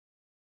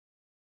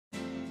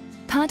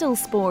Paddle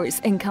sports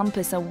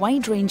encompass a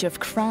wide range of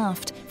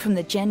craft, from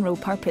the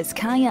general-purpose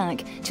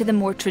kayak to the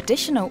more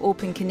traditional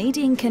open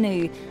Canadian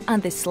canoe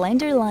and the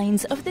slender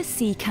lines of the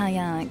sea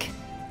kayak.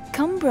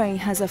 Cumbrae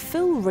has a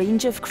full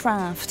range of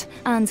craft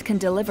and can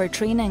deliver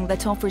training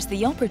that offers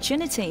the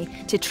opportunity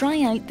to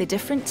try out the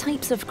different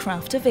types of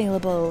craft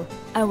available.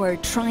 Our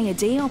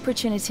try-a-day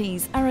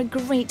opportunities are a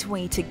great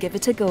way to give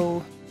it a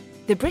go.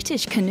 The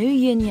British Canoe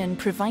Union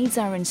provides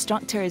our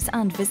instructors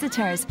and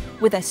visitors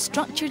with a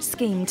structured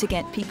scheme to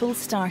get people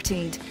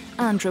started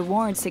and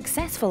reward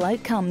successful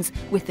outcomes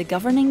with the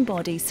governing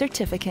body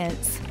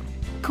certificates.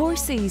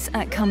 Courses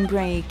at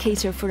Cumbrae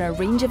cater for a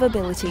range of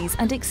abilities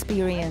and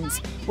experience,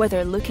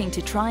 whether looking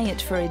to try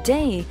it for a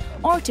day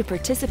or to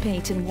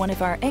participate in one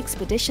of our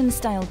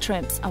expedition-style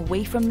trips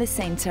away from the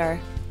centre.